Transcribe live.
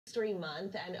History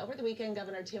Month, and over the weekend,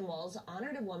 Governor Tim Walz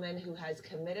honored a woman who has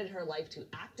committed her life to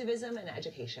activism and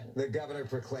education. The governor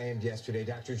proclaimed yesterday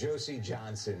Dr. Josie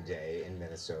Johnson Day in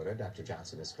Minnesota. Dr.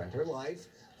 Johnson has spent her life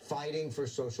fighting for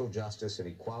social justice and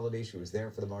equality. She was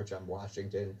there for the March on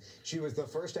Washington. She was the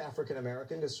first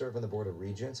African-American to serve on the Board of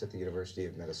Regents at the University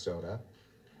of Minnesota.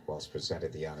 Walz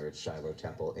presented the honor at Shiloh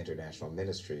Temple International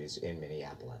Ministries in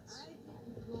Minneapolis.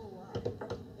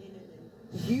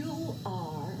 You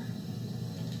are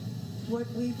what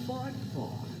we fought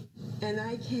for, and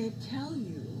I can't tell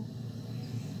you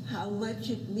how much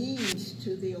it means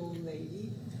to the old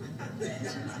lady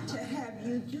to have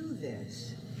you do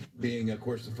this. Being, of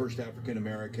course, the first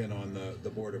African-American on the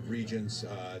Board of Regents,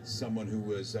 someone who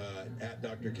was at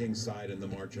Dr. King's side in the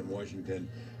March on Washington.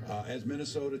 As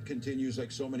Minnesota continues,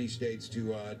 like so many states,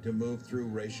 to move through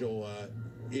racial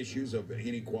issues of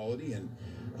inequality and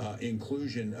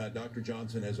inclusion, Dr.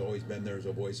 Johnson has always been there as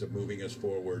a voice of moving us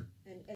forward.